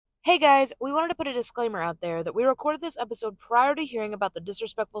Hey guys, we wanted to put a disclaimer out there that we recorded this episode prior to hearing about the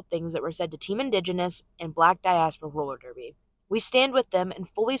disrespectful things that were said to Team Indigenous and Black Diaspora roller derby. We stand with them and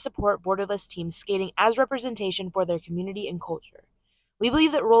fully support borderless teams skating as representation for their community and culture. We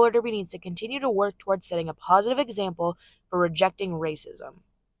believe that roller derby needs to continue to work towards setting a positive example for rejecting racism.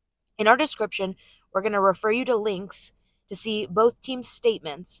 In our description, we're going to refer you to links to see both teams'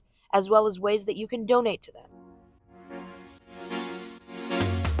 statements as well as ways that you can donate to them.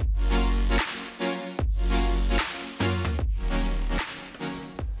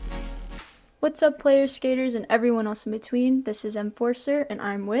 What's up, players, skaters, and everyone else in between? This is Enforcer, and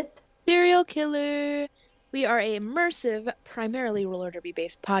I'm with Serial Killer. We are a immersive, primarily roller derby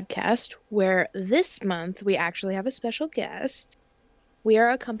based podcast where this month we actually have a special guest. We are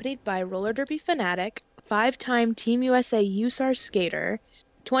accompanied by roller derby fanatic, 5-time Team USA USAR skater,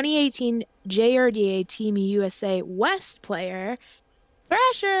 2018 JRDA Team USA West player,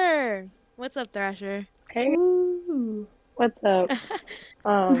 Thrasher. What's up, Thrasher? Hey, Woo! what's up?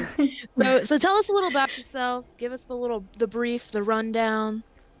 Um, So tell us a little about yourself. Give us the brief, the rundown.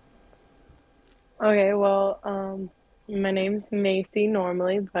 okay, well, my name's Macy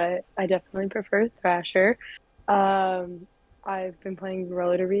normally, but I definitely prefer Thrasher. I've been playing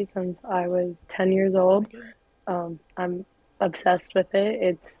roller derby since I was 10 years old. I'm obsessed with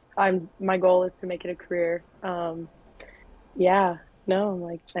it. My goal is to make it a career. Yeah, no,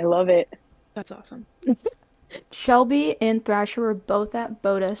 like I love it. That's awesome. Shelby and Thrasher were both at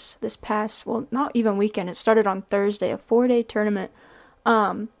Botus this past, well, not even weekend. It started on Thursday, a 4-day tournament.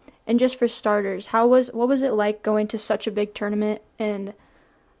 Um, and just for starters, what was it like going to such a big tournament? And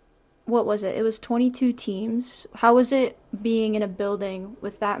what was it? It was 22 teams. How was it being in a building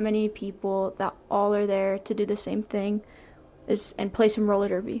with that many people that all are there to do the same thing and play some roller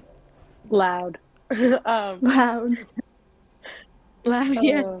derby? Loud. Um, Loud. Loud,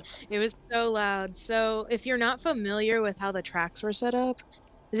 yes. uh, It was so loud. So if you're not familiar with how the tracks were set up,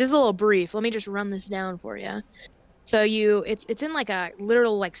 just a little brief. Let me just run this down for you. So it's in like a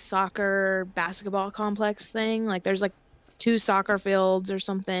literal like soccer basketball complex thing. Like there's like two soccer fields or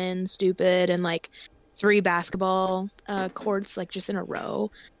something stupid and like three basketball courts like just in a row.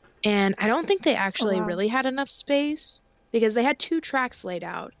 And I don't think they Oh, actually wow. really had enough space because they had two tracks laid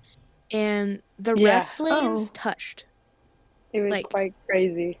out and the yeah, ref lanes Oh. touched. it was Like quite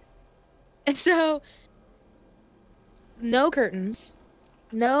crazy. and so no curtains,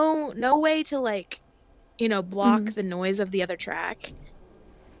 no way to like, block Mhm. the noise of the other track.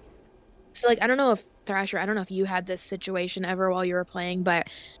 So like I don't know if Thrasher, I don't know if you had this situation ever while you were playing, but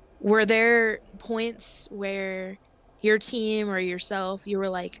were there points where your team or yourself, you were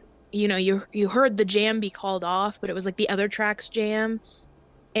like, you heard the jam be called off, but it was like the other track's jam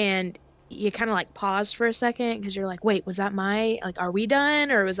and you kind of like paused for a second because you're like, wait, was that like, are we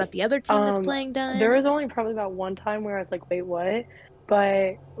done? Or was that the other team that's Um, playing there done? was only probably about one time where I was like, wait, what?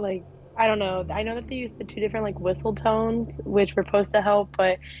 But like, I don't know. I know that they used the two different like whistle tones, which were supposed to help,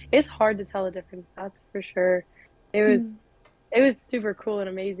 but it's hard to tell the difference, that's for sure. It was Mm. it was super cool and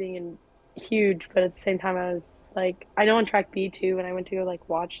amazing and huge, but at the same time I was like I know on track B too, when I went to go like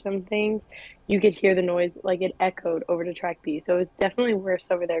watch some things, you could hear the noise like it echoed over to track B. So it was definitely worse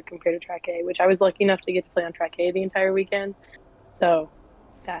over there compared to track A, which I was lucky enough to get to play on track A the entire weekend. So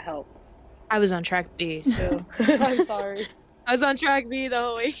that helped. I was on track B, so I'm sorry. I was on track B the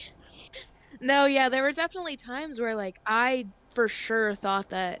whole week. No, yeah, there were definitely times where like I for sure thought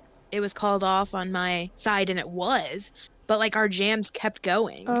that it was called off on my side and it was, but like our jams kept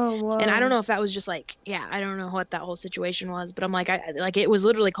going. Oh, And I don't whoa. know if that was just like, yeah, I don't know what that whole situation was, but I'm like like it was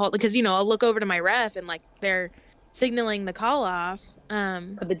literally called because I'll look over to my ref and like they're signaling the call off.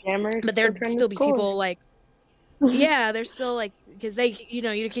 But the jammers But still there'd trying to still be score. people like yeah, they're still like because they you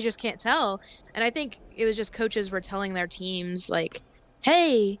just can't tell. And I think it was just coaches were telling their teams like,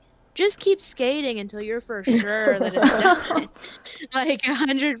 "Hey, just keep skating until you're for sure that it's done." Like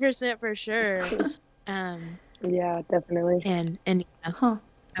 100% for sure. Um Yeah, definitely. and yeah, Huh.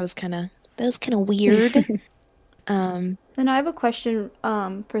 that was kind of weird. Um Then I have a question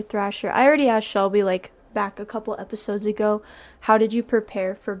for Thrasher. I already asked Shelby like back a couple episodes ago. How did you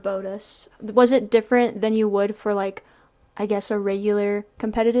prepare for Botus? Was it different than you would for like I guess a regular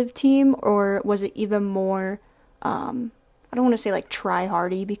competitive team, or was it even more I don't want to say like try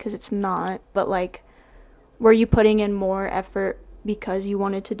hardy because it's not, but like were you putting in more effort because you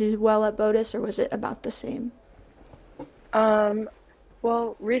wanted to do well at Botus, or was it about the same? Um,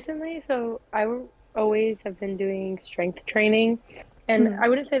 well, recently, always have been doing strength training, and Mm. I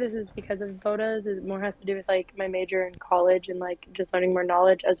wouldn't say this is because of bodas. It more has to do with like my major in college and like just learning more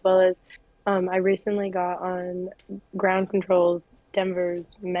knowledge, as well as I recently got on ground controls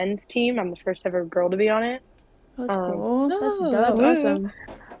Denver's men's team. I'm the first ever girl to be on it. Oh, that's cool. That's Oh, dope. that's awesome.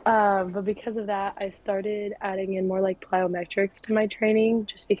 But because of that, I started adding in more like plyometrics to my training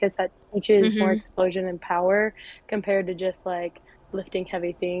just because that teaches more explosion and power compared to just like lifting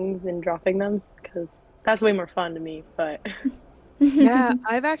heavy things and dropping them because that's way more fun to me. But Yeah,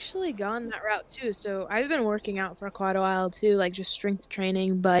 I've actually gone that route too. So I've been working out for quite a while too, like just strength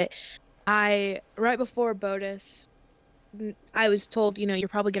training. But right before Bodis, I was told, you're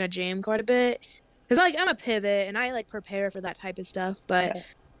probably gonna jam quite a bit. Because like I'm a pivot and I like prepare for that type of stuff, but yeah,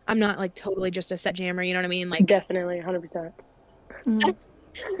 I'm not like totally just a set jammer, you know what I mean? Like definitely 100%. Mhm.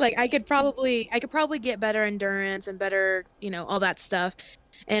 like I could probably get better endurance and better, all that stuff.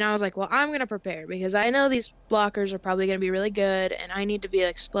 And I was like, well, I'm gonna prepare because I know these blockers are probably gonna be really good and I need to be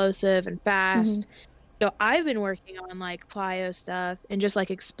explosive and Mhm. fast. So I've been working on like plyo stuff and just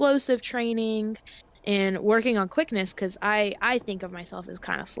like explosive training and working on quickness because I think of myself as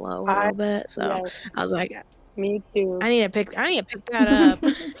kind of slow a I little bit. So Yes, I was like, me too. I need to pick that up.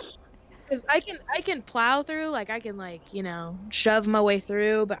 Because I can plow through, like I can like, shove my way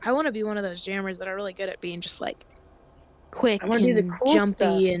through, but I want to be one of those jammers that are really good at being just like quick I want to do the and cool stuff.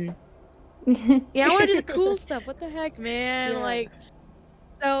 jumpy and yeah, I want to do the cool stuff. What the heck, man? Yeah. Like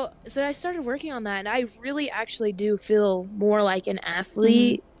so I started working on that and I really actually do feel more like an Mhm.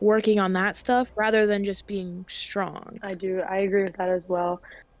 athlete working on that stuff rather than just being strong. I do. I agree with that as well.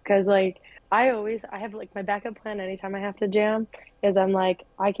 Because like I have like my backup plan anytime I have to jam is I'm like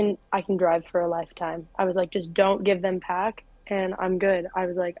I can drive for a lifetime. I was like just don't give them pack and I'm good. I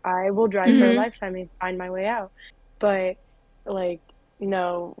was like I will drive for a Hmm. lifetime and find my way out. But like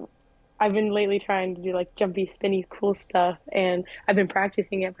no, I've been lately trying to do like jumpy, spinny, cool stuff and I've been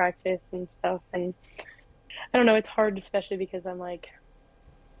practicing at practice and stuff and I don't know, it's hard especially because I'm like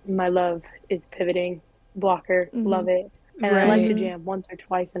my love is pivoting, blocker, love Mhm. it. And I like to Right. Mhm. jam once or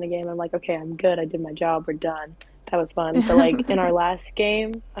twice in a game. I'm like, okay, I'm good. I did my job. We're done. That was fun. But like in our last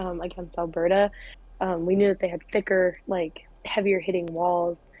game against Alberta, we knew that they had thicker, like heavier hitting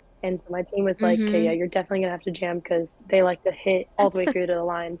walls. And so my team was like, okay, yeah, Hmm. you're definitely gonna have to jam because they like to hit all the way through to the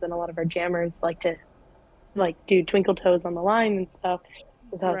lines, and a lot of our jammers like to like do twinkle toes on the line and stuff.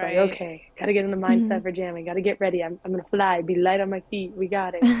 And so I was like, Right. okay, gotta get in the mindset Mhm. for jamming. Gotta get ready. I'm gonna fly. Be light on my feet. We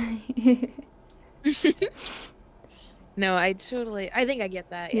got it. No, I think I get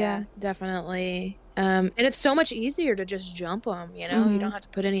that. Yeah. Yeah, definitely. And it's so much easier to just jump them, you don't Mhm. have to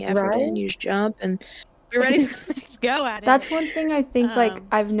put any effort in. Right? You just jump and you're ready for the next go at it. That's one thing I think like Um,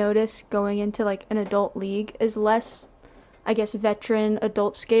 I've noticed going into like an adult league is less, I guess, veteran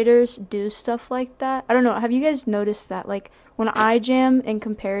adult skaters do stuff like that. I don't know. Have you guys noticed that? Like when I jam in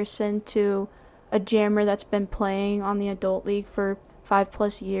comparison to a jammer that's been playing on the adult league for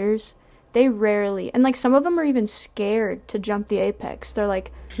 5+ years, they rarely, and like some of them are even scared to jump the apex. They're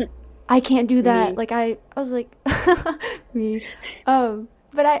like, I can't do that. Me. Like I was like, me.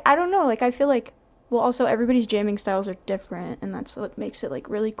 But I don't know. Like I feel like, well, also everybody's jamming styles are different, and that's what makes it like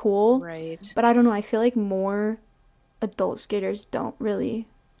really cool. right. But I don't know. I feel like more adult skaters don't really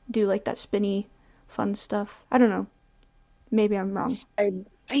do like that spinny, fun stuff. I don't know. Maybe I'm wrong. I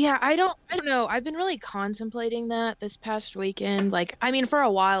Yeah, I don't know. I've been really contemplating that this past weekend. Like, I mean, for a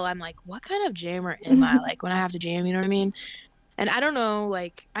while, I'm like, what kind of jammer am I? Like when I have to jam, you know what I mean? And I don't know,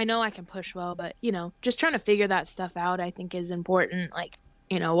 like, I know I can push well, but, just trying to figure that stuff out, I think is important. Like,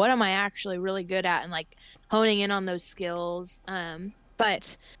 what am I actually really good at and like honing in on those skills.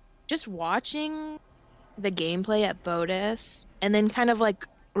 But just watching the gameplay at Bodis and then kind of like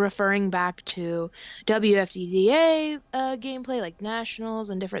referring back to WFDDA gameplay, like nationals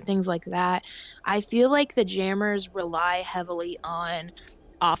and different things like that, I feel like the jammers rely heavily on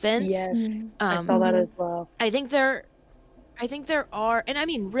offense. yes, Mm. I saw Um, that Mhm. as well. I think there I think there are, and I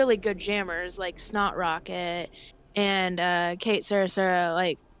mean really good jammers like Snot Rocket and Kate Sarasara,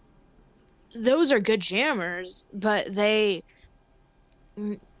 like those are good jammers, but they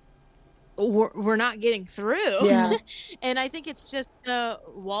we're not getting through. Yeah. And I think it's just the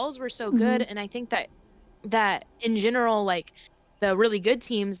walls were so good, Mhm. and I think that in general, like the really good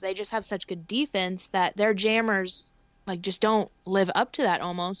teams, they just have such good defense that their jammers like just don't live up to that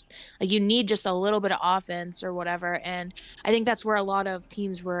almost. Like you need just a little bit of offense or whatever. And I think that's where a lot of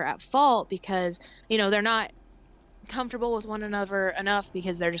teams were at fault because, they're not comfortable with one another enough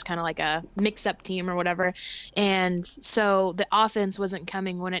because they're just kind of like a mix up team or whatever. And so the offense wasn't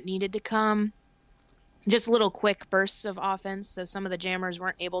coming when it needed to come. Just little quick bursts of offense. So some of the jammers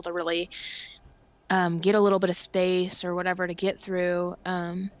weren't able to really get a little bit of space or whatever to get through.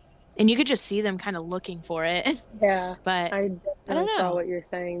 And you could just see them kind of looking for it. Yeah. But I I don't definitely saw know. what you're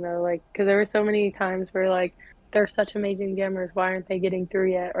saying though, like, because there were so many times where like they're such amazing jammers. Why aren't they getting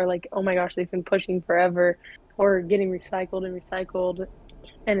through yet? Or like, oh my gosh, they've been pushing forever, or getting recycled and recycled.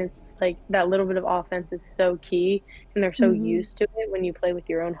 And it's like that little bit of offense is so key, and they're so Mm-hmm. used to it when you play with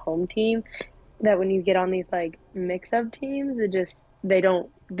your own home team that when you get on these like mix-up teams, they don't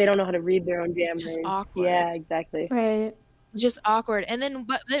know how to read their own It's just jammers. awkward. Yeah, exactly. Right. It's just awkward. And then,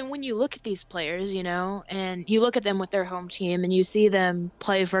 but then when you look at these players, and you look at them with their home team and you see them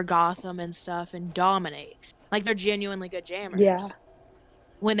play for Gotham and stuff and dominate, like they're genuinely good Yeah. jammers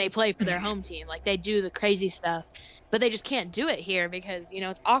when they play for their home team. Like they do the crazy stuff, but they just can't do it here because,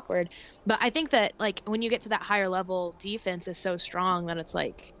 it's awkward. But I think that like when you get to that higher level, defense is so strong that it's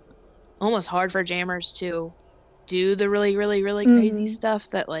like almost hard for jammers to do the really, really, really crazy Mm-hmm. stuff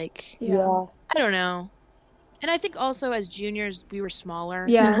that like, Yeah. Yeah. I don't know. And I think also as juniors we were smaller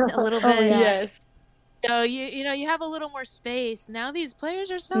Yeah. a little Oh, bit. yeah. Yes. So you have a little more space. Now these players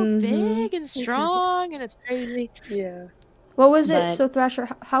are so Mm-hmm. big and strong and it's crazy. Yeah. What was it? But So Thrasher,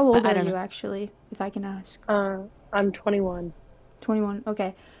 how old I are don't you know. actually, if I can ask? I'm 21. 21.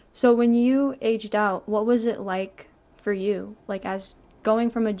 Okay. So when you aged out, what was it like for you? Like as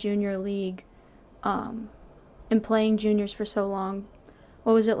going from a junior league, and playing juniors for so long,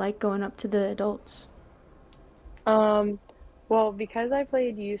 what was it like going up to the adults? Um, well, because I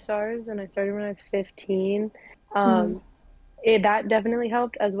played U-Stars and I started when I was 15, Mm-hmm. um, that definitely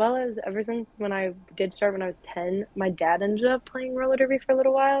helped, as well as ever since when I did start when I was 10, my dad ended up playing roller derby for a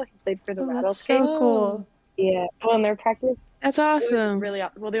little while. He played for the Oh, that's so Rattlesnakes. cool. Oh, Yeah. Well, in their practice, that's it was awesome. really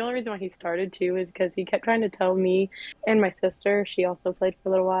well. The only reason why he started too is because he kept trying to tell me and my sister, she also played for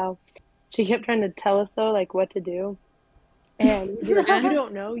a little while. She kept trying to tell us though, like what to do. And he'd be like, "You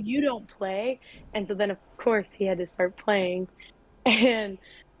don't know, you don't play." And so then of course he had to start playing. And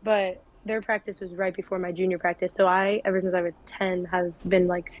but their practice was right before my junior practice. So I, ever since I was 10, have been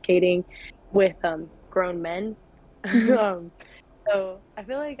like skating with grown men. Mm-hmm. um so I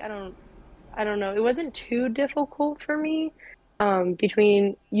feel like I don't know. It wasn't too difficult for me.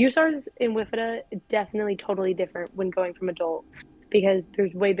 Between USARS and WIFIDA, definitely totally different when going from adult because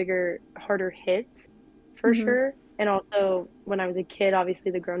there's way bigger, harder hits for Mm-hmm. sure. And also, when I was a kid,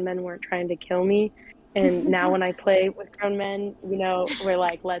 obviously the grown men weren't trying to kill me. And now when I play with grown men, we're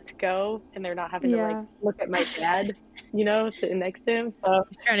like, let's go. And they're not having to like Yeah. look at my dad, sitting next to him. So,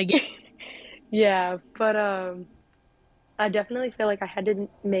 He's trying to get yeah. But I definitely feel like I had to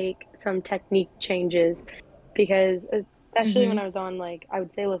make some technique changes because especially when Mhm. I was on like I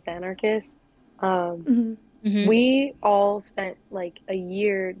would say Los Anarchists, um, Mm-hmm. Mhm. we all spent like a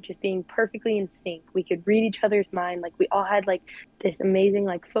year just being perfectly in sync. We could read each other's mind. Like we all had like this amazing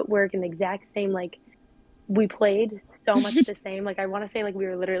like footwork and the exact same like we played so much the same. Like I want to say like we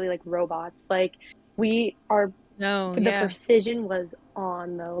were literally like robots. Like we are No, the yeah. precision was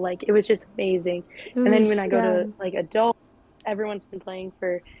on though. Like it was just amazing. It And then when was, I go yeah. to like adult, everyone's been playing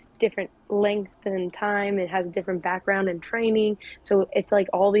for different length and time. It has a different background and training. So it's like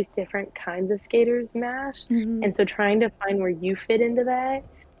all these different kinds of skaters mashed. Mm-hmm. And so trying to find where you fit into that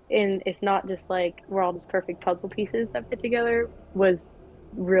and it's not just like we're all just perfect puzzle pieces that fit together was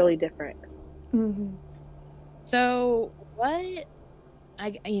really different. Mm-hmm. So what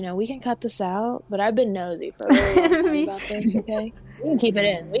we can cut this out, but I've been nosy for a really long time Me about too. this, okay? We can keep it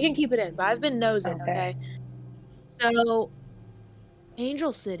in. We can keep it in, but I've been nosing, Okay. okay? So,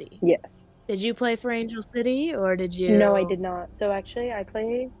 Angel City. Yes. Did you play for Angel City or did No, I you? did not. So actually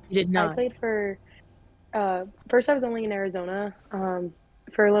You did I not. played for first I was only in Arizona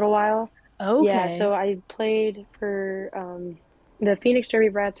for a little while. Yeah, Okay. so I played for the Phoenix Derby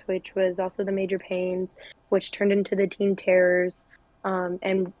Brats, which was also the Major Pains, which turned into the Teen Terrors.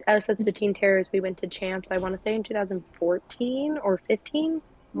 And us as the Teen Terrors, we went to champs, I want to say in 2014 or 15,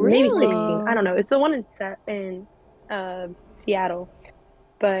 maybe Really? 16. I Whoa. don't know. It's the one in Seattle.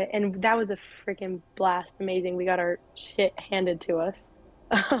 And that was a freaking blast, amazing. We got our shit handed to us.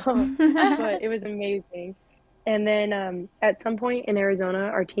 But it was amazing. And then at some point in Arizona,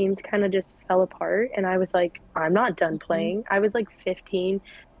 our teams kind of just fell apart. And I was like, I'm not done Mhm. playing. I was like 15,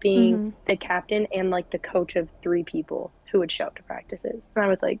 being Mm-hmm. the captain and like the coach of 3 people who would show up to practices. And I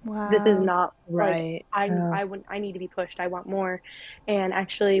was like, this is Wow. not like Right. Oh. I need to be pushed. I want more. And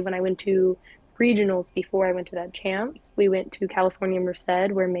actually, when I went to regionals before I went to that champs, we went to California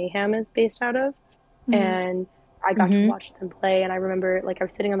Merced, where Mayhem is based out of Mm-hmm. and I got to Mhm. watch them play. And I remember, like, I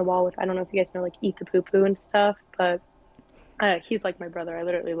was sitting on the wall with, I don't know if you guys know, like, Eat the Poo Poo and stuff, but he's like my brother. I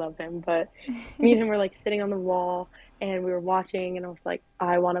literally love him. But me and him were, like, sitting on the wall and we were watching, and I was like,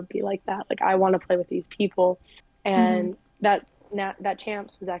 I want to be like that. Like, I want to play with these people. Mm-hmm. And that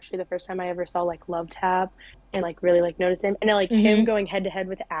champs was actually the first time I ever saw, like, Love Tap and, like, really, like, notice him. And then, like, him Mhm. going head to head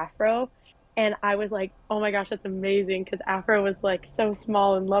with Afro. And I was like, oh my gosh, that's amazing. Because Afro was like so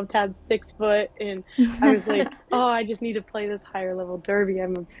small and Love Tab's 6 foot. And I was like, oh, I just need to play this higher level derby.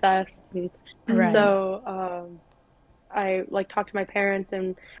 I'm obsessed. And Right. so I like talked to my parents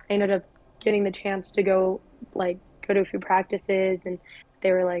and I ended up getting the chance to go to a few practices and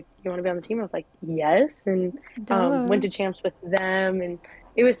they were like, you want to be on the team? I was like, yes. And went Duh. to champs with them and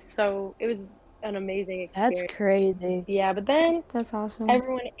it was an amazing That's experience. crazy. Yeah, but then That's awesome.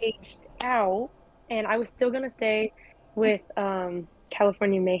 everyone aged out and I was still gonna stay with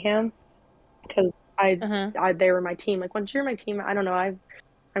California Mayhem because Uh-huh. they were my team. Like once you're my team, I don't know,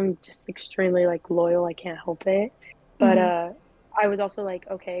 I'm just extremely like loyal. I can't help it. But Hmm. I was also like,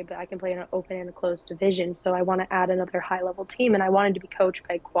 okay, but I can play in an open and a closed division, so I want to add another high level team, and I wanted to be coached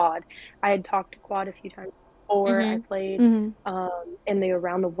by Quad. I had talked to Quad a few times before. I Mm-hmm. played Hmm. in the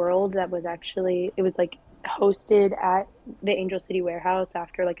Around the World that was actually it was like hosted at the Angel City warehouse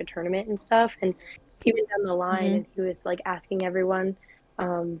after like a tournament and stuff, and he went down the line Mm-hmm. and he was like asking everyone.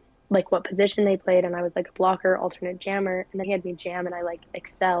 Like what position they played and I was like a blocker, alternate jammer, and then he had me jam and I like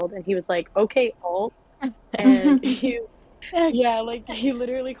excelled and he was like, okay, alt. And he yeah, like he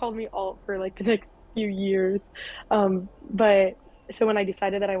literally called me alt for like the next few years. But so when I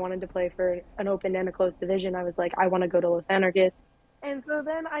decided that I wanted to play for an open and a closed division, I was like, I want to go to Los Anarchists. And so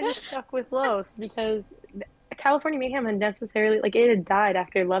then I just stuck with Los because California Mayhem had necessarily like it had died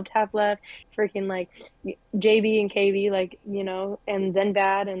after Love Tap left, freaking like JB and KB, like, and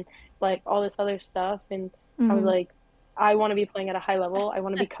Zenbad and like all this other stuff. And I was Hmm. like, I want to be playing at a high level. I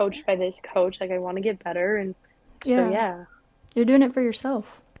want to be coached by this coach. Like I want to get better. And so Yeah, yeah. you're doing it for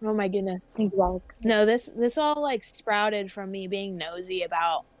yourself. Oh my goodness. Exactly. No, this all like sprouted from me being nosy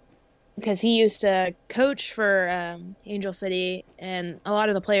about because he used to coach for Angel City, and a lot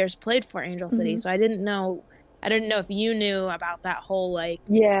of the players played for Angel City. Hmm. So I didn't know. I didn't know if you knew about that whole like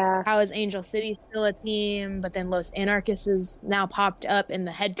Yeah. how is Angel City still a team, but then Los Anarchists is now popped up, and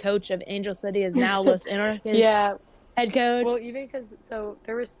the head coach of Angel City is now Los Anarchists Yeah. head coach. Well, even because so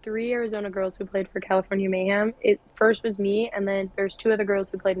there was 3 Arizona girls who played for California Mayhem. It first was me, and then there's 2 other girls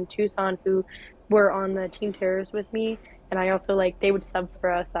who played in Tucson who were on the Team Terrors with me. And I also like they would sub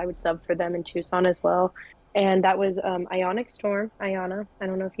for us. I would sub for them in Tucson as well. And that was Ionic Storm, Ayana. I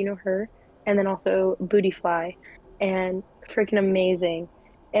don't know if you know her. And then also Booty Fly, and freaking amazing.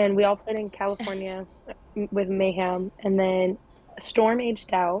 And we all played in California with Mayhem. And then Storm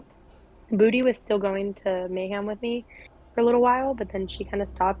aged out. Booty was still going to Mayhem with me for a little while, but then she kind of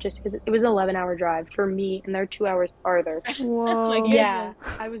stopped just because it was an 11-hour drive for me, and they're 2 hours farther. Oh my Whoa. Yeah,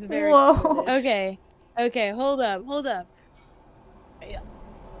 goodness. I was very Whoa. committed. Okay, hold up.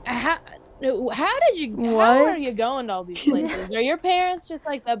 How, how are What? you going to all these places? Are your parents just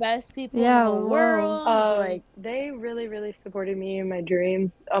like the best people in the Yeah, whole whoa. world? Like, They really, really supported me in my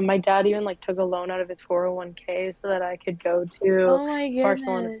dreams. My dad even like took a loan out of his 401k so that I could go to oh my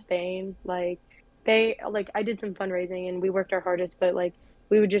Barcelona, goodness. Spain. Like they like I did some fundraising and we worked our hardest, but like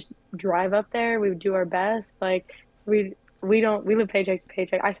we would just drive up there. We would do our best. Like we live paycheck to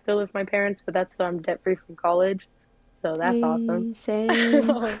paycheck. I still live with my parents, but that's so I'm debt free from college. So that's awesome. Hey,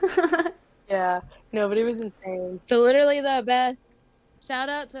 same. Yeah. No, but it was insane. So literally the best. Shout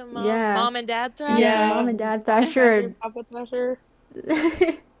out to Yeah. mom and dad Yeah, Thrasher. mom and dad Thrasher, Thrasher. Papa Thrasher.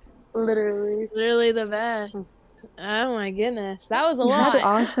 Literally. Literally the best. Oh my goodness. That was a That's lot.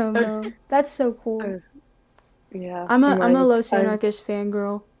 awesome though. That's so cool. Yeah. I'm a Los I, Anarchist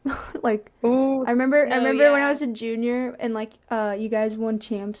fangirl. Like ooh, I No, remember when I yeah. was a junior and like you guys won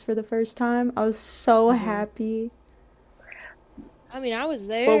champs for the first time. I was so mhm. happy. I mean, I was Well,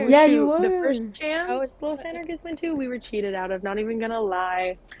 there. Yeah, you shoot, the first were. I jam was Los Anarchists went to, we were cheated out of. Not even gonna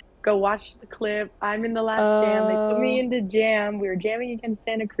lie. Go watch the clip. I'm in the last jam. They put me Uh, into jam. We were jamming against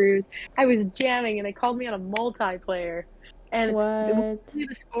Santa Cruz. I was jamming, and they called me on a multiplayer. And what?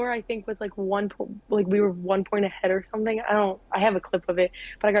 the score I think was like 1 point, like we were 1 point ahead or something. I don't. I have a clip of it,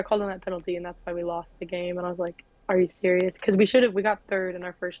 but I got called on that penalty, and that's why we lost the game. And I was like, "Are you serious?" Because we should have. We got third in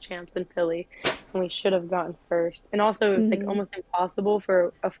our first champs in Philly, and we should have gotten first. And also, it was like Mhm. almost impossible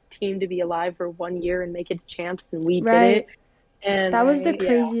for a team to be alive for 1 year and make it to champs, and we did it. Right. And That was the right. yeah,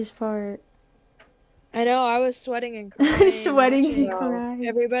 craziest part. I know, I was sweating and crying Sweating and watching no, crying.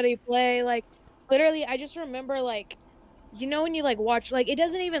 everybody play. Like, literally, I just remember, like, you know, when you, like, watch, like, it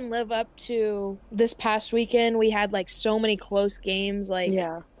doesn't even live up to this past weekend. We had, like, so many close games. Like,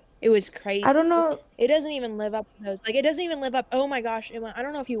 yeah, it was crazy. I don't know. It doesn't even live up to those. Like, it doesn't even live up. Oh my gosh, Emma, I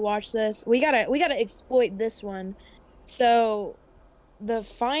don't know if you watched this. We gotta exploit this one. So, the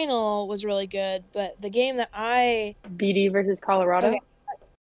final was really good, but the game that BD versus Colorado. okay,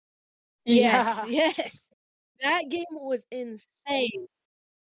 yes, Yeah, yes. That game was insane.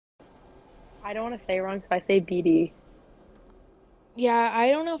 I don't want to say it wrong, so I say BD. Yeah, I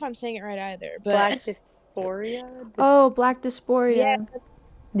don't know if I'm saying it right either, but Black dysphoria? Oh, Black yeah, Dysphoria.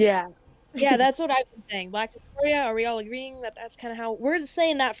 Yeah. yeah, that's what I've been saying. Black dysphoria. Are we all agreeing that that's kind of how we're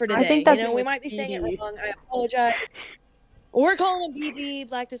saying that for I today? think You that's know, we With might be saying it BD. wrong. I apologize. We're calling them BD,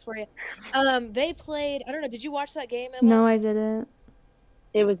 Black dysphoria. They played. I don't know. Did you watch that game, No, Emma? I didn't.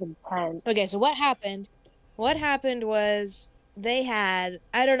 It was intense. Okay, so what happened? What happened was they had,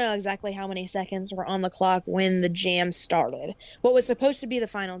 I don't know exactly how many seconds were on the clock when the jam started. What was supposed to be the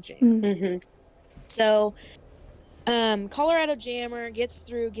final jam. Mm-hmm. So, Colorado Jammer gets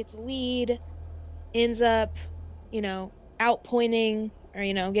through, gets a lead, ends up, outpointing or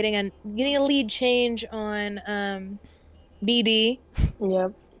getting a lead change on BD.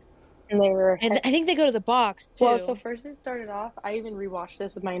 Yep. And they were And I think they go to the box Well, so too. first it started off, I even rewatched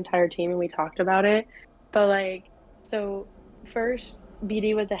this with my entire team and we talked about it. But so first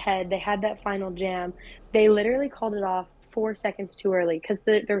BD was ahead. They had that final jam. They literally called it off 4 seconds too early because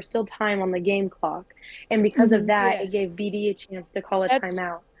there was still time on the game clock. And because of Mm-hmm. that, it Yes. gave BD a chance to call a That's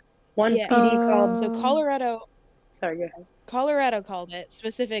timeout. Once yes. BD called, So sorry, go ahead. Colorado called it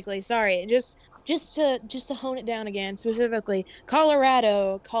specifically. Sorry, just to hone it down again, specifically,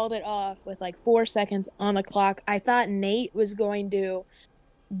 Colorado called it off with like 4 seconds on the clock. I thought Nate was going to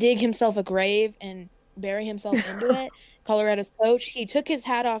dig himself a grave and bury himself into it. Colorado's coach, he took his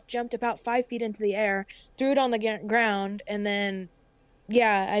hat off, jumped about 5 feet into the air, threw it on the ground, and then,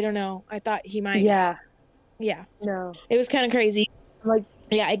 yeah, I don't know. I thought he might, Yeah, yeah, no. it was kind of crazy. Like,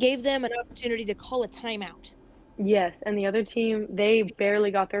 Yeah, it gave them an opportunity to call a timeout. yes, and the other team, they barely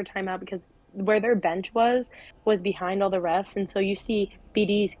got their timeout because where their bench was behind all the refs, and so you see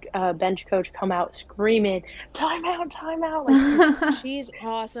BD's bench coach come out screaming, "Timeout, timeout!" She's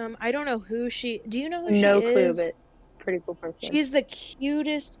awesome. I don't know who she. Do you know who she No clue, is? but pretty cool person. She's the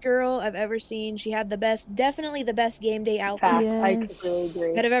cutest girl I've ever seen. She had definitely the best game day Facts, outfits I completely Yes.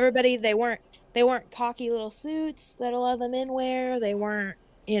 agree. out of everybody. They weren't cocky little suits that a lot of the men wear. They weren't,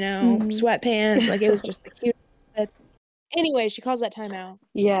 Mm-hmm. sweatpants. Like it was just the cute outfits. Anyway, she calls that timeout,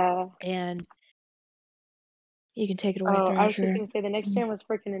 Yeah. and you can take it away, Oh, I was just Thrasher. gonna say the next jam was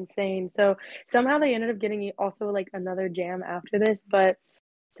freaking insane. So somehow they ended up getting also like another jam after this, but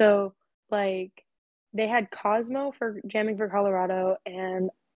so like they had Cosmo for jamming for Colorado, and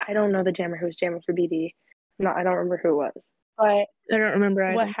I don't know the jammer who was jamming for BD. No, I don't remember who it was. But I don't remember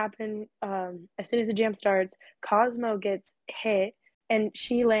what either. happened as soon as the jam starts, Cosmo gets hit and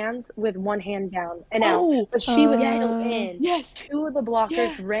she lands with one hand down and out, Oh, but she was still yes, in. yes, Two of the blockers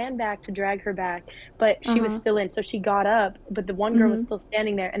yeah. ran back to drag her back, but she was Uh-huh. still in. So she got up, but the one girl was Mm-hmm. still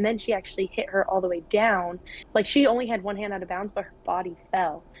standing there, and then she actually hit her all the way down. Like she only had one hand out of bounds, but her body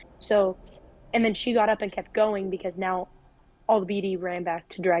fell. So and then she got up and kept going because now all the BD ran back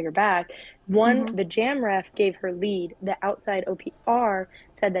to drag her back. Mm-hmm. The jam ref gave her lead. The outside OPR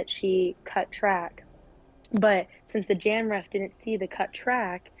said that she cut track. But since the jam ref didn't see the cut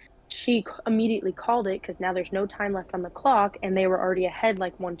track, she immediately called it because now there's no time left on the clock and they were already ahead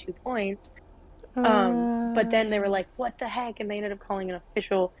like 1-2 points. But then they were like, what the heck? And they ended up calling an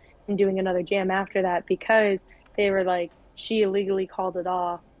official and doing another jam after that because they were like, she illegally called it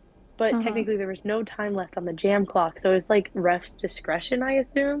off, but Uh-huh. technically there was no time left on the jam clock. So it's like ref's discretion, I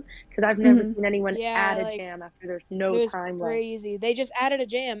assume, because I've never Mm-hmm. seen anyone Yeah, add a like jam after there's it no was time left. crazy. They just added a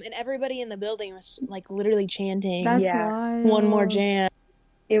jam, and everybody in the building was like literally chanting That's Yeah, one more wild. jam.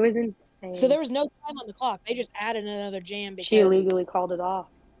 it was So insane. there was no time on the clock. They just added another jam She illegally because called it off.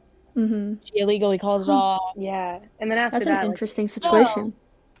 Mm-hmm. she illegally called it Huh. off. Yeah, and then after That's an that, like, interesting So situation.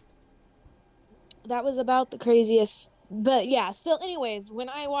 that was about the craziest. But yeah, still, anyways, when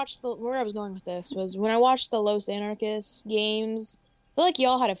I watched where I was going with this was when I watched the Los Anarchists games. I feel like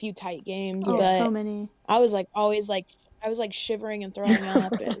y'all had a few tight games, Oh, yeah, so but many. I was like always like I was like shivering and throwing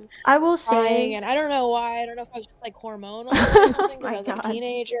up and I will crying, say, and I don't know why. I don't know if I was just like hormonal or oh something because my I was like a God.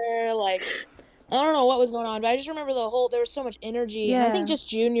 teenager. Like I don't know what was going on, but I just remember there was so much energy, and I think Yeah. just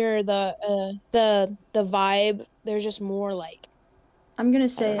Junior the vibe. There's just more like I'm gonna I don't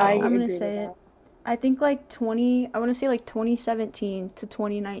say I it. know. I'm gonna agree with say it. that. I think like 20, I want to say like 2017 to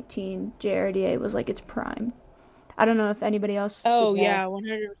 2019, JRDA was like its prime. I don't know if anybody else, Oh Yeah, yeah,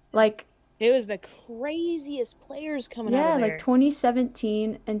 100. like, It was the craziest players coming out of yeah, like there.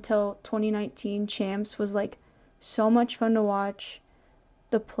 2017 until 2019 champs was like so much fun to watch.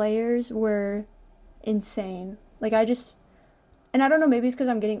 The players were insane. Like, and I don't know, maybe it's because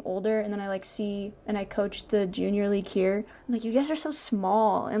I'm getting older and then I like see and I coach the junior league here. I'm like, you guys are so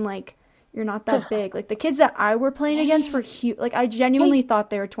small and like you're not that big. Like the kids that I were playing against were huge. Like I genuinely thought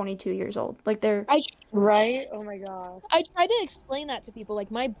they were 22 years old. Like they're Right? Oh my gosh. I tried to explain that to people.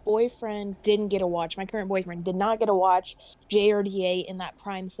 Like, my boyfriend didn't get to watch, my current boyfriend did not get to watch JRDA in that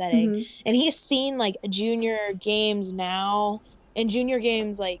prime setting. Mhm. And he's seen, like, junior games now and junior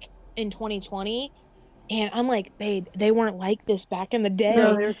games, like, in 2020. And I'm like, babe, they weren't like this back in the day.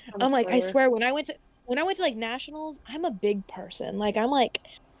 No, they were so I'm much like, I slower. swear, when I went to like nationals, I'm a big person. Like, I'm like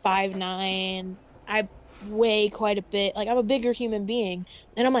 5'9". I weigh quite a bit. Like, I'm a bigger human being.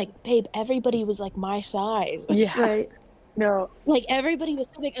 And I'm like, babe, everybody was like my size. Yeah. Right. No. Like, everybody was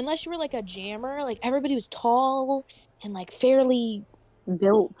so big. Unless you were like a jammer, like everybody was tall and like fairly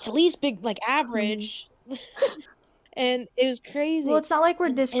Built. at least big, like average. And it was crazy. Well, it's not like we're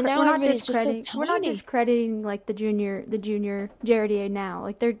and now everybody's just so we're not tiny. discrediting like the junior JRDA now.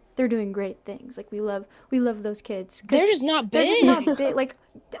 Like they're doing great things. Like we love those kids. 'Cause They're just not they're big. just not big. Like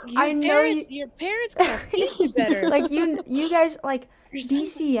I know Your parents gotta feed you better. like you guys like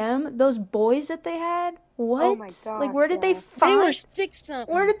DCM, those boys that they had. What? Oh my Like gosh, where did they yeah. find? They were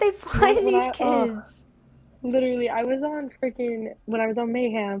 6-something. Where did they find When these I- kids? Literally, I was on when I was on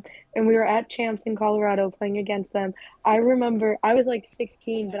Mayhem and we were at Champs in Colorado playing against them. I remember I was like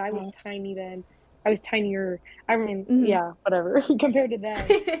 16, but I was tiny then. I was tinier. I mean, yeah, whatever, compared to them.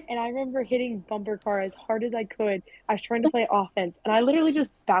 And I remember hitting bumper car as hard as I could. I was trying to play offense, and I literally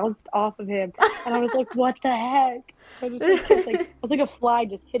just bounced off of him. And I was like, what the heck? I was like a fly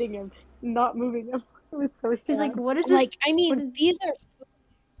just hitting him, not moving him. It was so sad. He's like, what is this? Like, I mean, these are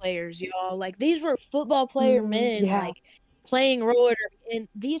players, y'all. Like, these were football player men, yeah. like, playing roller derby. And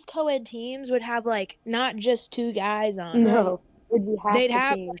these co-ed teams would have, like, not just 2 guys on. No, it'd be half They'd the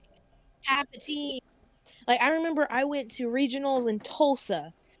have, team. like, half the team. Like, I remember I went to regionals in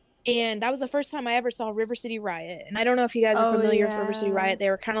Tulsa, and that was the first time I ever saw River City Riot. And I don't know if you guys are familiar with River City Riot. They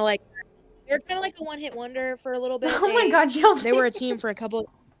were kind of like a one-hit wonder for a little bit. Oh my god, Jill. They were a team for a couple.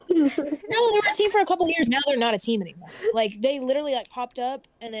 No, they were a team for a couple years. Now they're not a team anymore. Like, they literally like popped up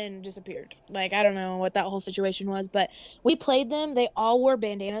and then disappeared. Like, I don't know what that whole situation was, but we played them. They all wore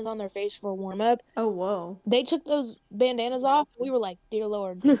bandanas on their face for warm up. Oh whoa. They took those bandanas off. We were like, dear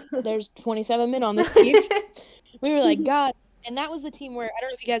Lord, there's 27 men on this team. We were like, God. And that was the team where, I don't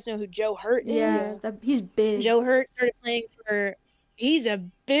know if you guys know who Joe Hurt is. Yeah, he's big. Joe Hurt started playing for. He's a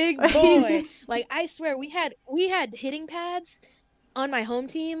big boy. Like, I swear, we had hitting pads on my home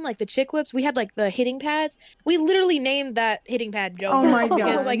team, like the Chick Whips. We had like the hitting pads. We literally named that hitting pad Joe. Oh my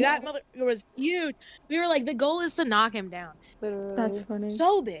because god. like that mother was huge. We were like, the goal is to knock him down. Literally. That's funny.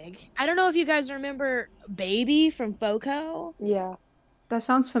 So big. I don't know if you guys remember Baby from Foco. Yeah. That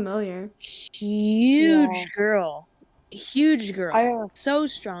sounds familiar. Huge girl. Huge girl. I So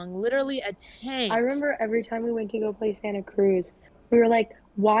strong. Literally a tank. I remember every time we went to go play Santa Cruz, we were like,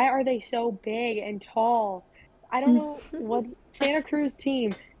 why are they so big and tall? I don't know what Santa Cruz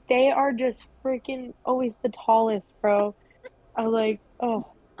team. They are just freaking always the tallest, bro. I was like, oh.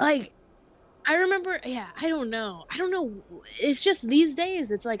 Like, I remember, I don't know. It's just these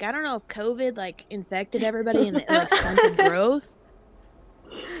days, it's like, I don't know if COVID, like, infected everybody and, like, stunted growth.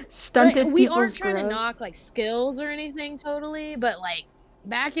 Stunted Like, we people's aren't trying growth. to knock, like, skills or anything totally, but, like,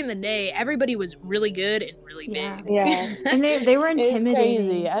 back in the day, everybody was really good and really big. Yeah. And they were It's intimidating.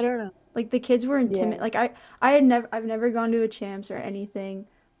 crazy. I don't know. Like the kids were intimidating. Like I've never gone to a champs or anything,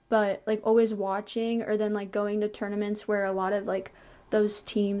 but like always watching or then like going to tournaments where a lot of like those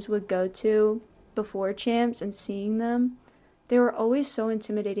teams would go to before champs and seeing them, they were always so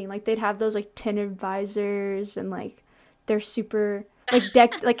intimidating. Like they'd have those like tinted visors and like they're super like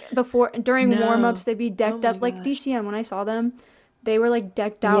decked like during warm-ups they'd be decked up like DCM. When I saw them, they were like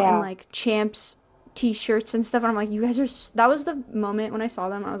decked out in like champs t-shirts and stuff, and I'm like, you guys are that was the moment when I saw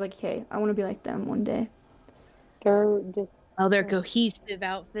them. I was like, hey, I want to be like them one day. They're just They're cohesive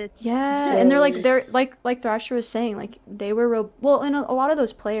outfits. Yeah, and they're like Thrasher was saying, like they were well, and a lot of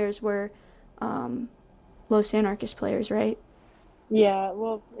those players were Los Anarchist players, right? Yeah,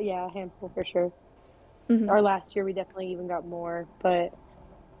 well, yeah, a handful for sure. Our last year we definitely even got more, but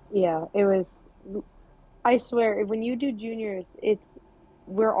yeah, it was. I swear, when you do juniors,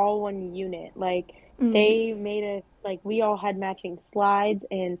 we're all one unit. Like they made us like we all had matching slides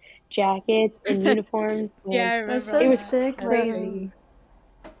and jackets and uniforms. And Yeah, I remember. That's so it was sick. crazy.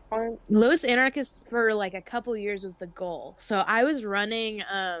 Los Anarchists for like a couple years was the goal. So I was running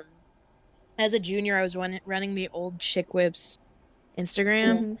as a junior, I was running the old Chick Whips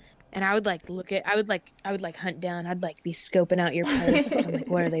Instagram. And I would like I would hunt down. I'd like be scoping out your posts. I'm like,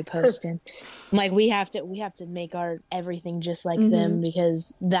 what are they posting? I'm like, we have to make our everything just like them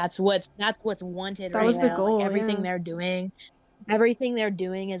because that's what's wanted That right was the now. goal, Like, everything yeah. they're doing. everything they're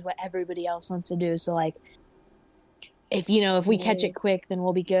doing is what everybody else wants to do. So like, if we catch it quick, then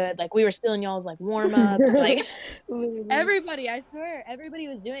we'll be good. Like we were still in y'all's like warm ups, like everybody, I swear, everybody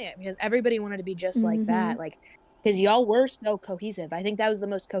was doing it because everybody wanted to be just like that. Like, because y'all were so cohesive. I think that was the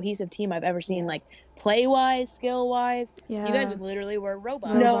most cohesive team I've ever seen. Like play wise, skill wise, you guys literally were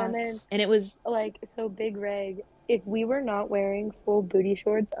robots. No, and it was like, so Big Reg, if we were not wearing full booty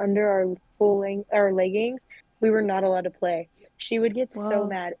shorts under our leggings, we were not allowed to play. She would get so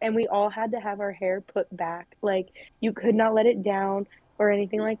mad, and we all had to have our hair put back. Like, you could not let it down or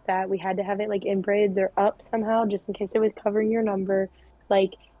anything like that. We had to have it like in braids or up somehow, just in case it was covering your number.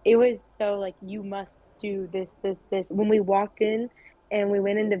 Like, it was so like, you must do this, this, this. When we walked in and we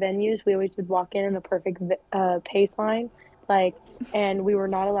went into venues, we always would walk in the perfect pace line. Like, and we were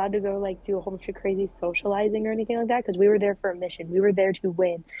not allowed to go like do a whole bunch of crazy socializing or anything like that because we were there for a mission. We were there to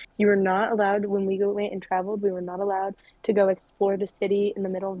win. You were not allowed, when we went and traveled, we were not allowed to go explore the city in the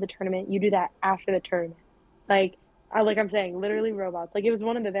middle of the tournament. You do that after the tournament. Like I'm saying, literally robots. Like, it was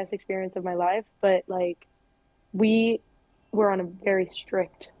one of the best experiences of my life, but like, we were on a very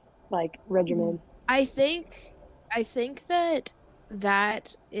strict like regimen. I think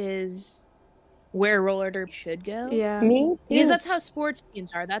that is where roller derby should go. Yeah. Because that's how sports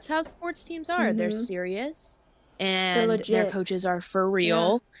teams are. That's how sports teams are. They're serious and their coaches are for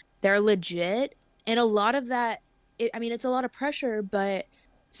real. Yeah. They're legit. And a lot of that, it's a lot of pressure, but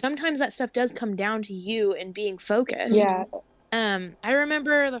sometimes that stuff does come down to you and being focused. Yeah. I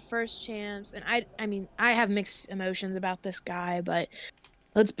remember the first champs, and I have mixed emotions about this guy, but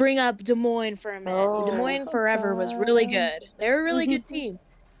let's bring up Des Moines for a minute. So Des Moines forever was really good. They're a really good team.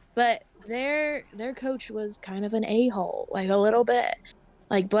 But their coach was kind of an a-hole, like a little bit.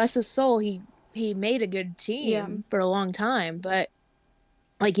 Like, bless his soul, he made a good team for a long time. But,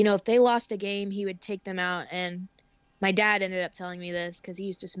 like, if they lost a game, he would take them out. And my dad ended up telling me this because he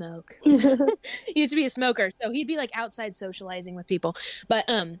used to smoke. He used to be a smoker. So he'd be, like, outside socializing with people.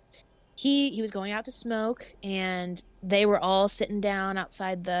 But he was going out to smoke, and they were all sitting down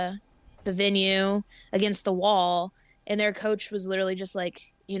outside the venue against the wall. And their coach was literally just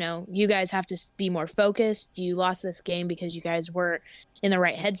like, you guys have to be more focused. You lost this game because you guys weren't in the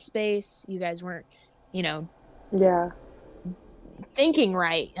right headspace. You guys weren't, thinking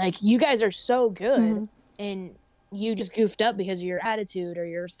right. Like, you guys are so good, and you just goofed up because of your attitude or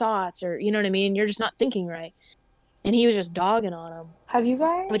your thoughts, or, you know what I mean? You're just not thinking right. And he was just dogging on him. Have you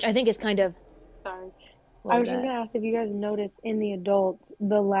guys? Which I think is kind of... Sorry. I was just going to ask if you guys noticed in the adults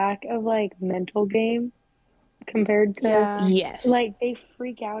the lack of, like, mental game compared to yes, like, they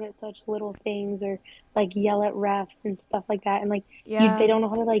freak out at such little things, or like yell at refs and stuff like that, and like they don't know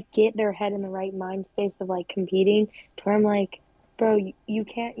how to like get their head in the right mind space of like competing, to where I'm like, bro, you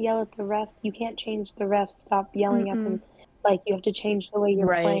can't yell at the refs, you can't change the refs, stop yelling at them. Like, you have to change the way you're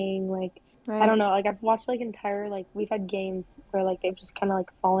playing. Like, I don't know, like, I've watched like entire, like, we've had games where like they've just kind of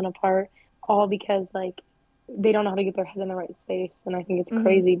like fallen apart, all because like they don't know how to get their head in the right space. And I think it's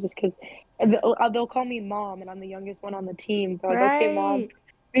crazy, just because they'll call me mom, and I'm the youngest one on the team. They're like, okay, mom,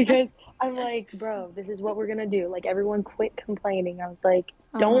 because I'm like, bro, this is what we're gonna do. Like, everyone quit complaining. I was like,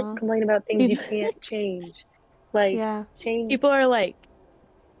 don't complain about things you can't change. Like, change. People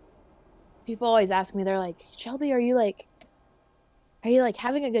always ask me, they're like, Shelby, are you like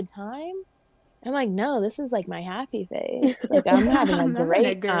having a good time? I'm like, no, this is like my happy face. Like, I'm having a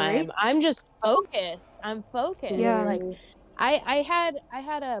great time. I'm just focused. I'm focused. Yeah. Like, I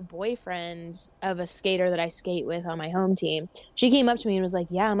had a boyfriend of a skater that I skate with on my home team. She came up to me and was like,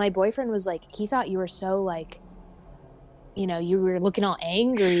 yeah, my boyfriend was like, he thought you were so like, you were looking all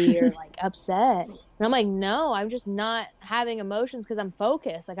angry or like upset. And I'm like, no, I'm just not having emotions because I'm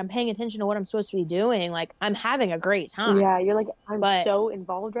focused. Like, I'm paying attention to what I'm supposed to be doing. Like, I'm having a great time. Yeah, you're like, I'm so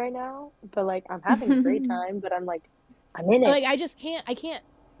involved right now, but like, I'm having a great time, but I'm like, I'm in it. Like, I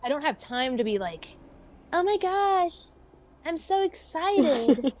don't have time to be like, oh my gosh, I'm so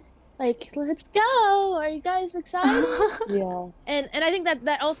excited. Like, let's go. Are you guys excited? Yeah. And I think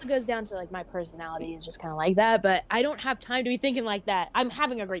that also goes down to like my personality is just kind of like that, but I don't have time to be thinking like that. I'm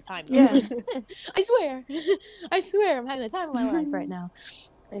having a great time. Yeah. I swear I'm having the time of my life right now.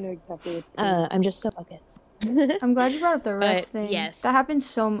 I know exactly. I'm just so focused. I'm glad you brought up the ref thing. Yes. That happened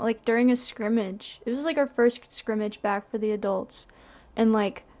like during a scrimmage. It was like our first scrimmage back for the adults. And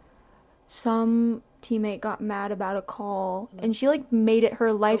like some teammate got mad about a call, and she like made it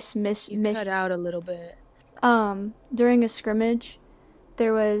her life's mission. Cut out a little bit. During a scrimmage,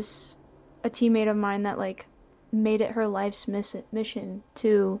 there was a teammate of mine that like made it her life's mission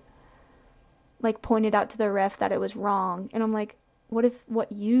to like point it out to the ref that it was wrong. And I'm like, what if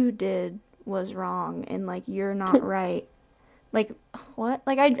what you did was wrong and like you're not right? Like, what?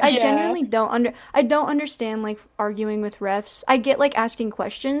 Like, I Yeah. genuinely I don't understand, like, arguing with refs. I get, like, asking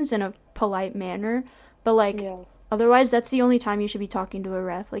questions in a polite manner, but, like, Yes. otherwise, that's the only time you should be talking to a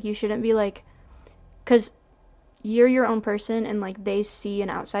ref. Like, you shouldn't be, like, because you're your own person and, like, they see an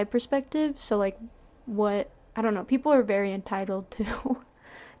outside perspective. So, like, what? I don't know. People are very entitled to,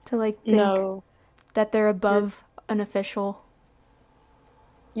 to, like, think No, that they're you're above an official.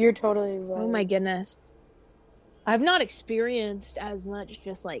 you're totally Oh my right. goodness. I've not experienced as much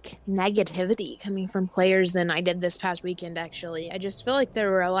just like negativity coming from players than I did this past weekend, actually. I just feel like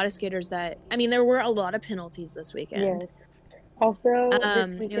there were a lot of skaters that, I mean, there were a lot of penalties this weekend. Yes. Also, this It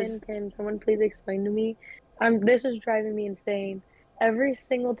was, weekend, can someone please explain to me? This was driving me insane. Every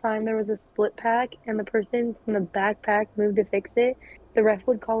single time there was a split pack and the person from the back pack moved to fix it, the ref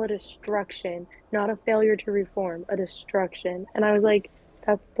would call it a destruction, not a failure to reform, a destruction. And I was like,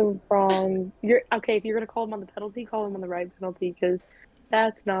 that's the wrong. You're okay. If you're gonna call them on the penalty, call them on the right penalty because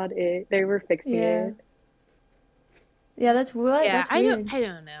that's not it. They were fixing Yeah. it. Yeah, that's what? yeah, That's weird. I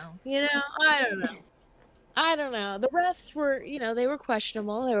don't know. I don't know. I don't know. The refs were, they were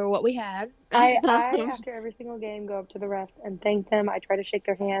questionable. They were what we had. I after every single game go up to the refs and thank them. I try to shake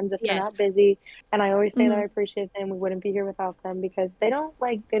their hands if they're not Yes. busy, and I always say that I Mhm. appreciate them. We wouldn't be here without them because they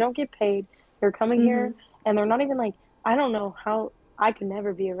don't get paid. They're coming here Mhm. and they're not even like I don't know how I could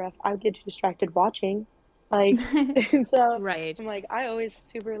never be a ref. I would get too distracted watching, like, and so Right. I'm like I always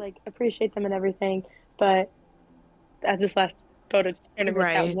super like appreciate them and everything, but at this last photo tournament, that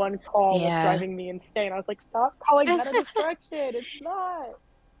Right. one call was Yeah. driving me insane. I was like, stop calling that a distraction. It's not.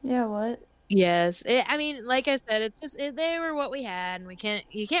 Yeah, what? Yes. I mean, like I said, it's just they were what we had, and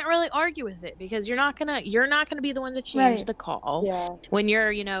you can't really argue with it because you're not gonna be the one to change Right. the call Yeah. when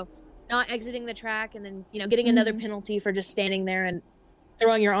you're, not exiting the track and then, getting another Mhm. penalty for just standing there and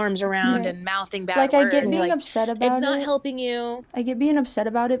throwing your arms around Right. and mouthing bad Like, I get words. Yeah. being Like, upset it's about not it. helping you. I get being upset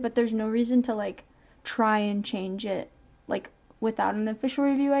about it, but there's no reason to, like, try and change it, like, without an official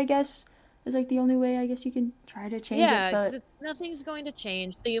review, I guess. Is, like, the only way I guess you can try to change it, Yeah, because but it's nothing's going to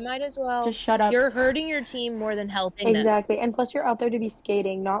change. So you might as well. just shut up. You're hurting your team more than helping them. Exactly. And plus, you're out there to be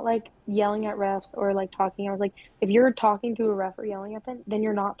skating, not like yelling at refs or like talking. I was like, if you're talking to a ref or yelling at them, then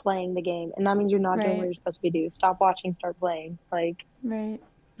you're not playing the game. And that means you're not doing what Right. you're supposed to be doing. Stop watching, start playing. Like, Right.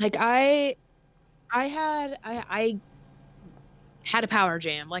 Like I had a power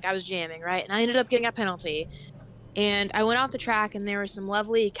jam. Like I was jamming, right? And I ended up getting a penalty. And I went off the track and there were some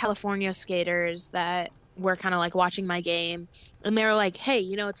lovely California skaters that were kind of like watching my game. And they were like, "Hey,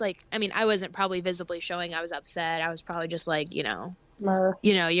 it's like, I mean, I wasn't probably visibly showing I was upset. I was probably just like, Murph.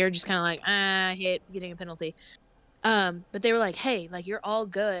 you're just kind of like, I hate getting a penalty." But they were like, "Hey, like you're all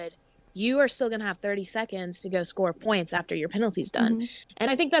good. You are still gonna have 30 seconds to go score points after your penalty's done." Mhm.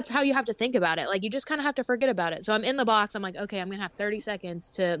 And I think that's how you have to think about it. Like you just kind of have to forget about it. So I'm in the box. I'm like, okay, I'm gonna have 30 seconds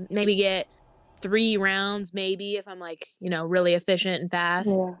to maybe get 3 rounds, maybe if I'm like, really efficient and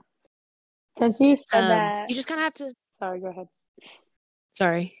fast. Yeah. Since you said that, You just kind of have to. sorry, go ahead.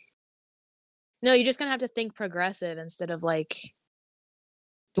 Sorry. No, you just kind of have to think progressive instead of like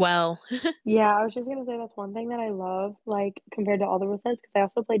dwell. Yeah, I was just gonna say that's one thing that I love, like compared to all the rule sets, because I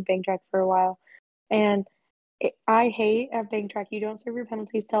also played bank track for a while, and I hate at bank track you don't serve your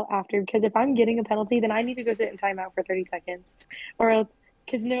penalties till after because if I'm getting a penalty, then I need to go sit in timeout for 30 seconds, or else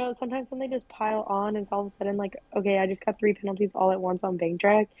because sometimes when they just pile on, it's all of a sudden like okay, I just got 3 penalties all at once on bank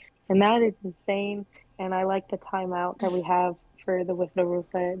track, and that is insane. And I like the timeout that we have for the with the rule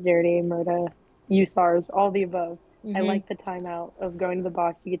set, Jardy, Murda, USARs, all the above. I Hmm. like the timeout of going to the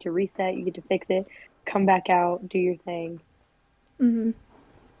box. You get to reset, you get to fix it, come back out, do your thing. Mhm.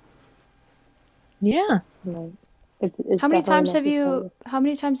 Yeah. Like, it's How many definitely times necessary. how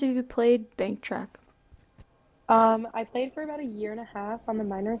many times have you played bank track? I played for about a year and a half on the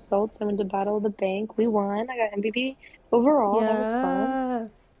minor assaults. I went to Battle of the Bank. We won. I got MVP overall. That was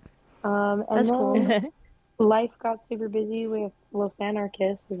fun. Yeah. And That's cool. then life got super busy with Los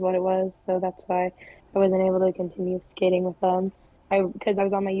Anarchists, is what it was. So that's why I wasn't able to continue skating with them. Because I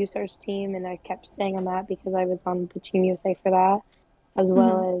was on my USARS team and I kept staying on that because I was on the Team USA for that, as Mhm.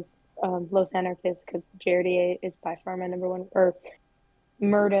 well as Los Anarchists because JRDA is by far my number one, or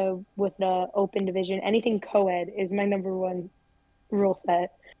Murda with the open division. Anything co-ed is my number one rule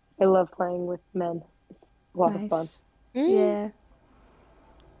set. I love playing with men. It's a lot of fun. Nice. Yeah.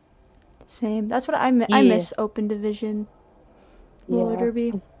 Same. That's what I Yeah. miss open division roller Yeah.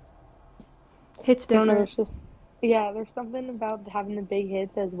 derby. Hits I don't know. different. There's just yeah. There's something about having the big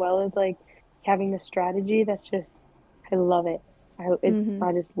hits as well as like having the strategy. That's just I love it. Mhm.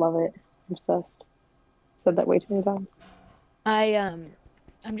 I just love it. I'm obsessed. Said that way too many times. I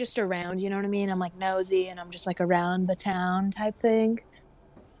I'm just around, you know what I mean? I'm like nosy and I'm just like around the town type thing,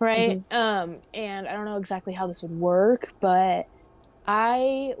 right? And I don't know exactly how this would work, but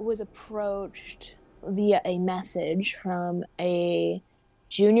I was approached via a message from a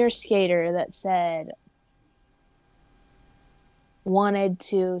junior skater that said wanted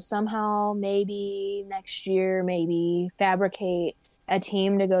to somehow maybe next year maybe fabricate a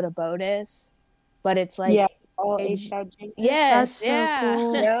team to go to Bodis, but it's Yeah, like all aged out juniors. That's yes, so yeah.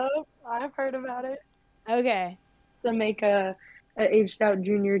 cool. Yep, I've heard about it. Okay. To make a aged out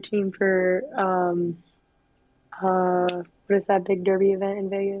junior team for what is that big derby event in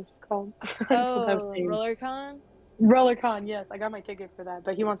Vegas called? Oh, RollerCon? RollerCon, yes, I got my ticket for that.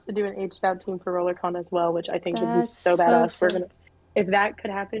 But he wants to do an aged out team for RollerCon as well, which I think would be That's so so badass. We're sick. gonna, if that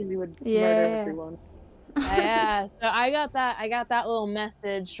could happen, we would murder Yeah. everyone. Yeah. So I got that little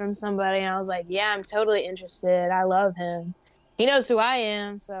message from somebody and I was like, yeah, I'm totally interested. I love him. He knows who I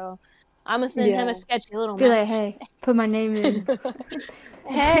am, so I'm gonna send him Yeah. a sketchy little Be like, message. hey, put my name in.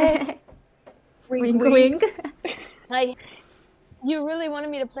 Hey, Wink, wink. like, you really wanted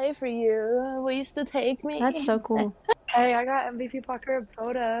me to play for you. Will you still take me? That's so cool. Hey, I got MVP Parker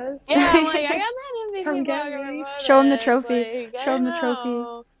photos. Yeah, I'm like, I got that MVP Come get Parker me. Show him the photos, trophy. like, Show I him the trophy.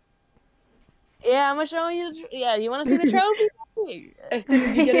 know. Yeah, I'm gonna show you. Yeah, you want to see the trophy? As soon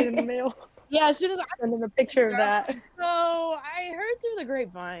as you get it in the mail, Yeah, as soon as I send him a picture of that. So I heard through the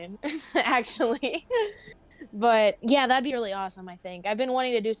grapevine, actually. But yeah, that'd be really awesome, I think. I've been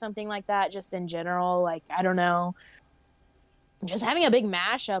wanting to do something like that just in general. Like, I don't know. Just having a big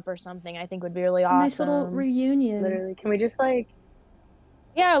mashup or something, I think would be really A awesome. nice little reunion. Literally, can we just like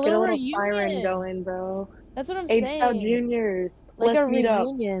Yeah, a get a little little siren reunion. going, bro? That's what I'm Aged out saying. juniors. Like Let's a meet up.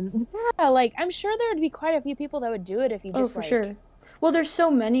 reunion. Yeah, like I'm sure there would be quite a few people that would do it if you just for like sure. Well, there's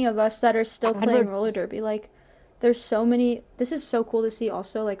so many of us that are still playing roller derby. Like, there's so many. This is so cool to see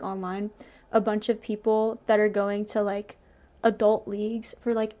also, like, online. A bunch of people that are going to, like, adult leagues.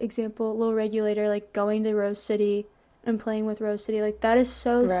 For, like, example, Little Regulator, like, going to Rose City and playing with Rose City. Like, that is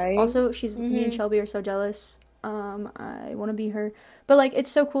so... Right? Also, me and Shelby are so jealous. I want to be her. But, like, it's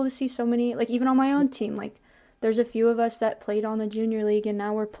so cool to see so many... Like, even on my own team, like, there's a few of us that played on the junior league, and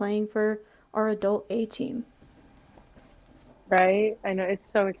now we're playing for our adult A team. Right? I know, it's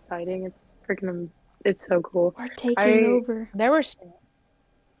so exciting. It's freaking, it's so cool. We're taking over. There were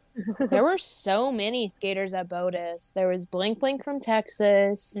so many skaters at Bodis. There was Blink Blink from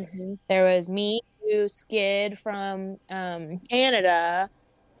Texas. There was me, who skid from Canada.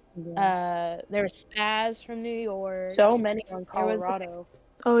 There was Spaz from New York. So many on Colorado.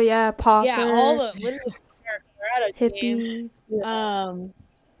 Oh yeah, Popper. Yeah, all the literally Colorado Hippie.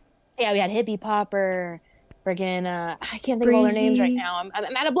 Yeah, we had Hippie, Popper, friggin' I can't think of all their names right now.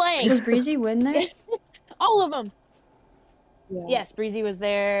 I'm at a blank. Was Breezy win there? All of them. Yeah. Yes, Breezy was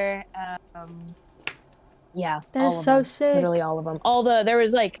there. Yeah, that is so sick. Literally all of them. There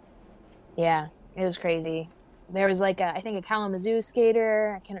was like, yeah, it was crazy. There was like I think a Kalamazoo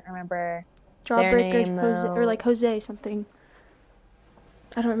skater. I can't remember. Jawbreaker Jose, or like Jose something.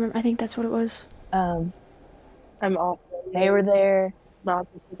 I don't remember. I think that's what it was. I'm off. They were there.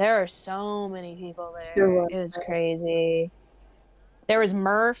 There were so many people there. It was crazy. There was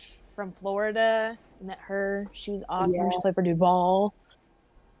Murph from Florida. I met her. She was awesome. Yeah. She played for Duval.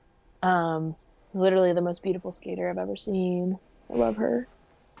 Literally the most beautiful skater I've ever seen. I love her.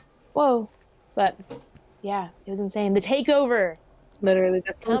 Whoa. But yeah, it was insane. The takeover. Literally,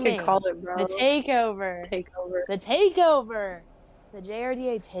 that's what we can call it, bro. The takeover. The takeover. The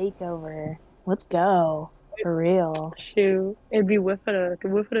JRDA takeover. Let's go. For real. Shoot. It'd be Whiffida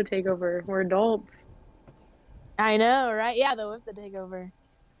takeover. We're adults. I know, right? Yeah, the Whiffida takeover.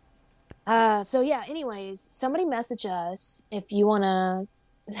 So yeah, anyways, somebody message us if you want to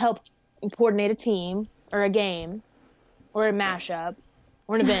help coordinate a team or a game or a mashup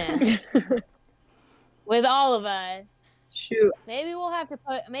or an event with all of us. Shoot. Maybe we'll have to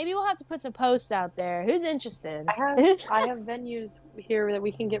put some posts out there. Who's interested? I have venues here that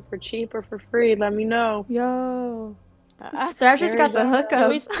we can get for cheap or for free. Let me know. Yo. Thrasher's got the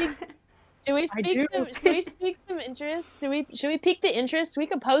hookups. Should we speak some interest? Should we pique the interest? We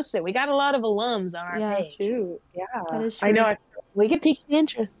could post it. We got a lot of alums on our page. Shoot. Yeah. That is true. I know. We could pique the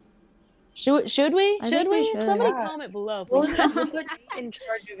interest. Should we? Should we? Somebody comment below. We'll put me in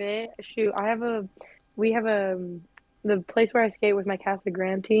charge of it. Shoot. We have the place where I skate with my Casa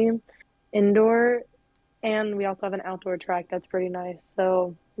Grande team, indoor, and we also have an outdoor track that's pretty nice.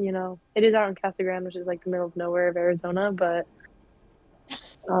 So, you know, it is out in Casa Grande, which is like the middle of nowhere of Arizona, but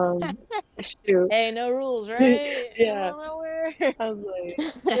shoot. Hey, no rules, right? Yeah. Nowhere. I was like,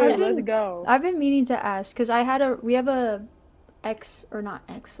 let's go. I've been meaning to ask because we have a or not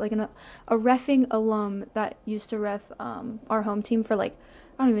ex, like a reffing alum that used to ref our home team for like,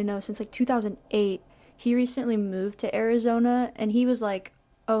 I don't even know, since like 2008. He recently moved to Arizona, and he was like,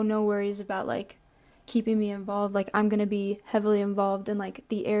 "Oh, no worries about like keeping me involved. Like I'm gonna be heavily involved in like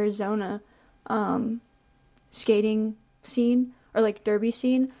the Arizona um, skating scene or like derby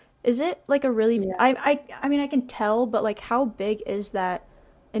scene." Is it like a really Yeah. I mean I can tell, but like how big is that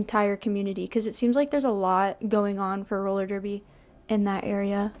entire community? Because it seems like there's a lot going on for roller derby in that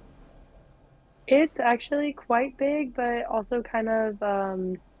area. It's actually quite big, but also kind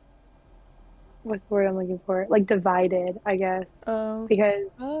of what's the word I'm looking for? Like divided, I guess. Oh. Because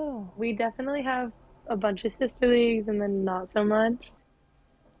Oh. we definitely have a bunch of sister leagues and then not so much.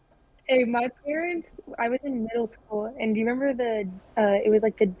 Hey, my parents, I was in middle school, and do you remember it was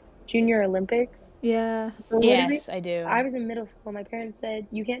like the Junior Olympics Yeah. for roller derby? Yes, I I do. was in middle school. My parents said,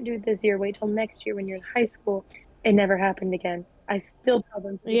 "You can't do it this year. Wait till next year when you're in high school." It never happened again. I still tell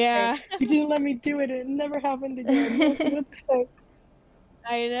them to this day, Yeah. "You didn't let me do it. It never happened again." I was like, what the heck?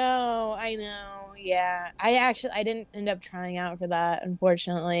 I know. I know. Yeah. I didn't end up trying out for that,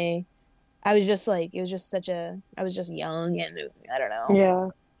 unfortunately. I was just like, it was just such a, I was just young and I don't know. Yeah.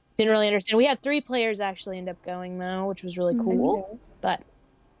 Didn't really understand. We had three players actually end up going though, which was really Mm. cool. Okay. But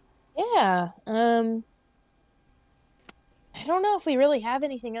yeah, I don't know if we really have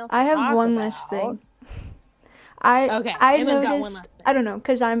anything else I to have talk one last about. thing. I Okay, I Emma's got one noticed, last I thing. don't know,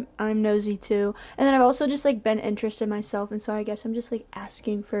 cuz I'm nosy too. And then I've also just like been interested myself, and so I guess I'm just like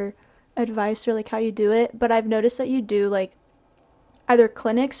asking for advice or like how you do it. But I've noticed that you do like either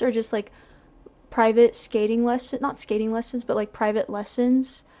clinics or just like private skating lesson, not skating lessons, but like private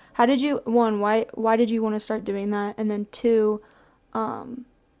lessons. How did you, one, why did you want to start doing that? And then two, um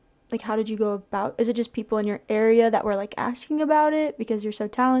like how did you go about, is it just people in your area that were like asking about it because you're so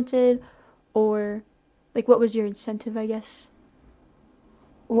talented, or like what was your incentive, I guess?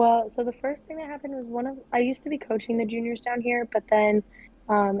 Well, so the first thing that happened was I used to be coaching the juniors down here, but then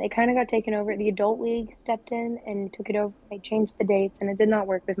it kind of got taken over. The adult league stepped in and took it over. They changed the dates, and it did not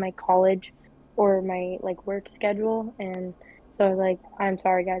work with my college or my like work schedule. And so I was like, I'm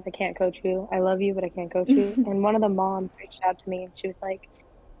sorry, guys, I can't coach you. I love you, but I can't coach you. And one of the moms reached out to me, and she was like,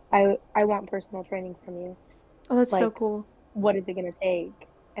 I want personal training from you. Oh, that's so Like, cool. what is it gonna take?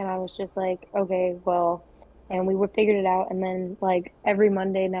 And I was just like, okay, well, and we were figured it out. And then like every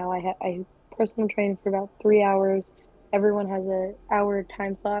Monday now, I personal train for about 3 hours. Everyone has a hour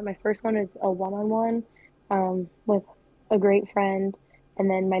time slot. My first one is a one-on-one, with a great friend, and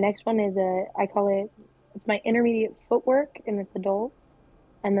then my next one is I call it's my intermediate footwork, and it's adults.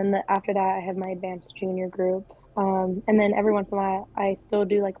 And then after that, I have my advanced junior group. And then every once in a while, I still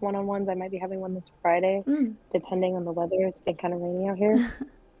do like one-on-ones. I might be having one this Friday Mm. depending on the weather. It's been kind of rainy out here.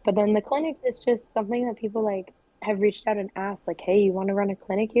 But then the clinics is just something that people like have reached out and asked, like, "Hey, you want to run a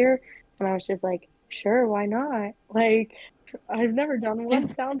clinic here?" And I was just like, "Sure, why not?" Like, I've never done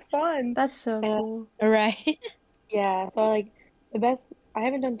one. Sounds fun. That's so And cool. Right. yeah, so like the best, I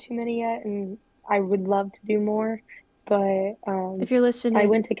haven't done too many yet, and I would love to do more. But If you're I listening.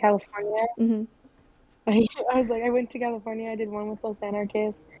 went to California. Hmm. I was like, I went to California. I did one with Los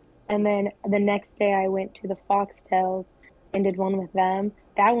Anarchists, and then the next day I went to the Foxtails and did one with them.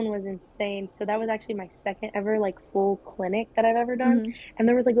 That one was insane. So that was actually my second ever like full clinic that I've ever done, Hmm. and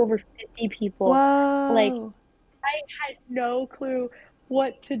there was like over 50 people. Like Whoa. I had no clue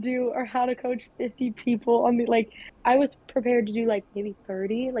what to do or how to coach 50 people on the like I was prepared to do like maybe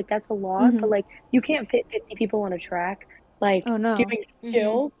 30. Like that's a lot, but Hmm. like you can't fit 50 people on a track like Oh no. doing Hmm.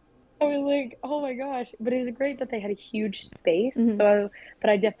 skills. I was like, "Oh my gosh." But it was great that they had a huge space. Hmm. But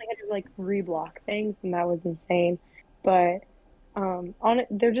I definitely had to like reblock things, and that was insane. But on it,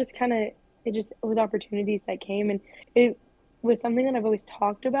 they're just kind of it was opportunities that came, and it was something that I've always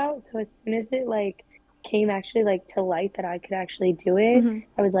talked about. So as soon as it like came actually like to light that I could actually do it, Hmm.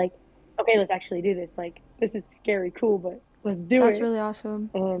 I was like, okay, let's actually do this. Like this is scary cool, but let's do That's it. really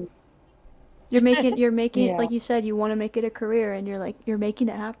awesome. And You're making, yeah, like you said, you want to make it a career, and you're making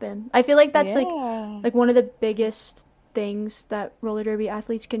it happen. I feel like that's Yeah. like one of the biggest things that roller derby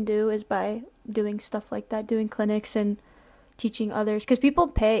athletes can do is by doing stuff like that, doing clinics and teaching others, because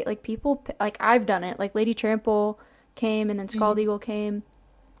like I've done it, like Lady Trample came, and then Scald Hmm. Eagle came,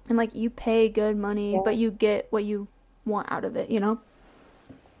 and like you pay good money, yeah. but you get what you want out of it.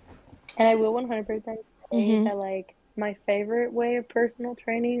 And I will 100% say Hmm. that like my favorite way of personal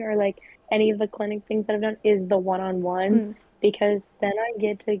training or like any of the clinic things that I've done is the one-on-one, Mm. because then I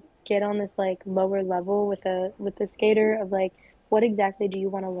get to get on this like lower level with the skater of like what exactly do you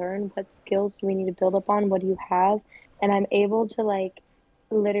want to learn? What skills do we need to build up on? What do you have? And I'm able to like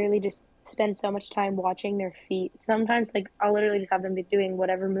literally just spend so much time watching their feet. Sometimes, like, I'll literally just have them be doing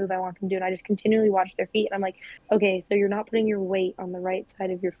whatever move I want them to do, and I just continually watch their feet. And I'm like, okay, so you're not putting your weight on the right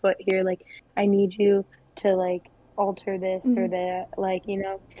side of your foot here. Like, I need you to, like, alter this or that, like, you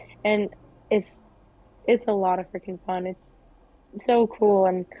know? And it's a lot of freaking fun. It's so cool,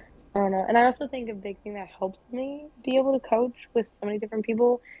 and I don't know. And I also think a big thing that helps me be able to coach with so many different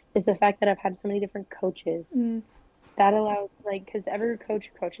people is the fact that I've had so many different coaches. That allows, like, because every coach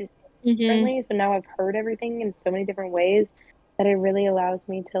coaches differently, so now I've heard everything in so many different ways that it really allows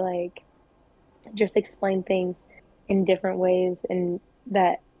me to, like, just explain things in different ways, and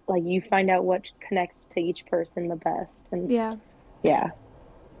that, like, you find out what connects to each person the best. And Yeah.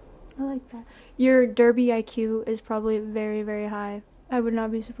 I like that. Your derby IQ is probably very, very high. I would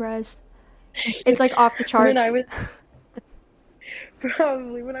not be surprised. It's like off the charts.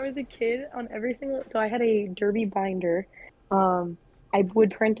 Probably when I was a kid, on every single, so I had a derby binder. I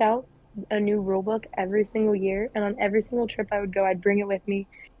would print out a new rule book every single year, and on every single trip I would go, I'd bring it with me.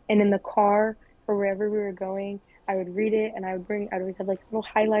 And in the car or wherever we were going, I would read it, and I'd always have like little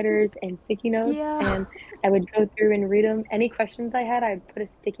highlighters and sticky notes, and I would go through and read them. Any questions I had, I'd put a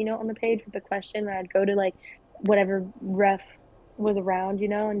sticky note on the page with the question, and I'd go to like whatever ref was around, you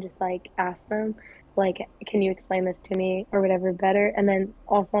know, and just like ask them, like, can you explain this to me or whatever better? And then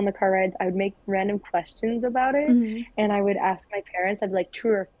also on the car rides, I would make random questions about it, and I would ask my parents. I'd be like,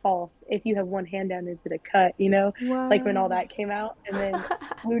 true or false, if you have one hand down, is it a cut, you know? Like when all that came out. And then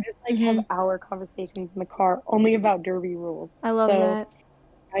we would just like have hour conversations in the car only about derby rules. I love that.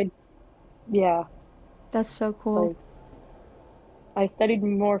 That's so cool. Like, I studied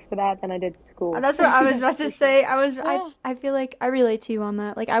more for that than I did school. That's what I was about to say. I feel like I relate to you on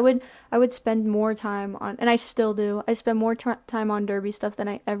that. Like I would spend more time on, and I still do. I spend more time on derby stuff than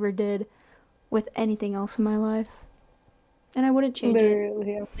I ever did with anything else in my life. And I wouldn't change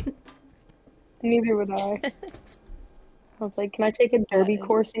it. Neither would I. I was like, can I take a derby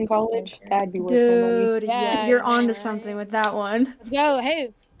course in college? That'd be worth my money. Dude, yeah, you're on to something with that one. Let's go.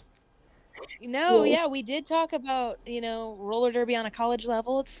 Hey. No, yeah, we did talk about, roller derby on a college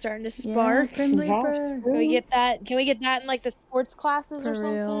level. It's starting to spark. Yeah, Grim Reaper. Can we get that? Can we get that in like the sports classes or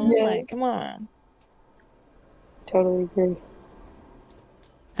something? Real. Like, come on. Totally agree.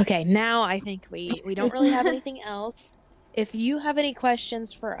 Okay, now I think we don't really have anything else. If you have any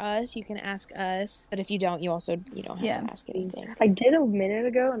questions for us, you can ask us. But if you don't, you don't have to ask anything. I did a minute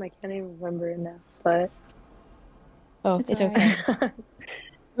ago, and I can't even remember it now. But it's okay.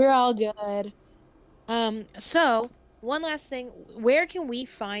 We're all good. So one last thing, where can we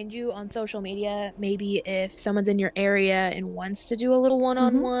find you on social media? Maybe if someone's in your area and wants to do a little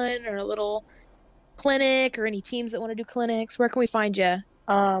one-on-one or a little clinic, or any teams that want to do clinics, where can we find you?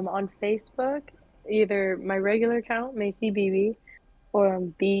 On Facebook, either my regular account, Macy BB, or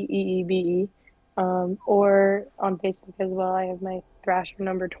BEEBE, or on Facebook as well. I have my Thrasher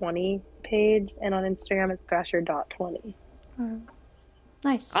number 20 page, and on Instagram it's Thrasher.20.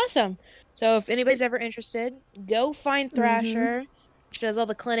 Nice. Awesome. So if anybody's ever interested, go find Thrasher. She does all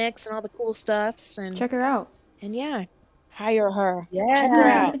the clinics and all the cool stuffs, and check her out. And hire her. Yeah. Check her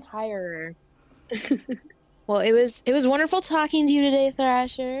out. Hire her. Well, it was wonderful talking to you today,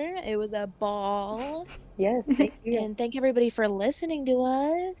 Thrasher. It was a ball. Yes, thank you. And thank everybody for listening to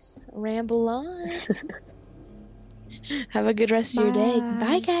us ramble on. Have a good rest of your day.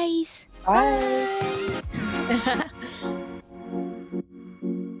 Bye, guys. Bye.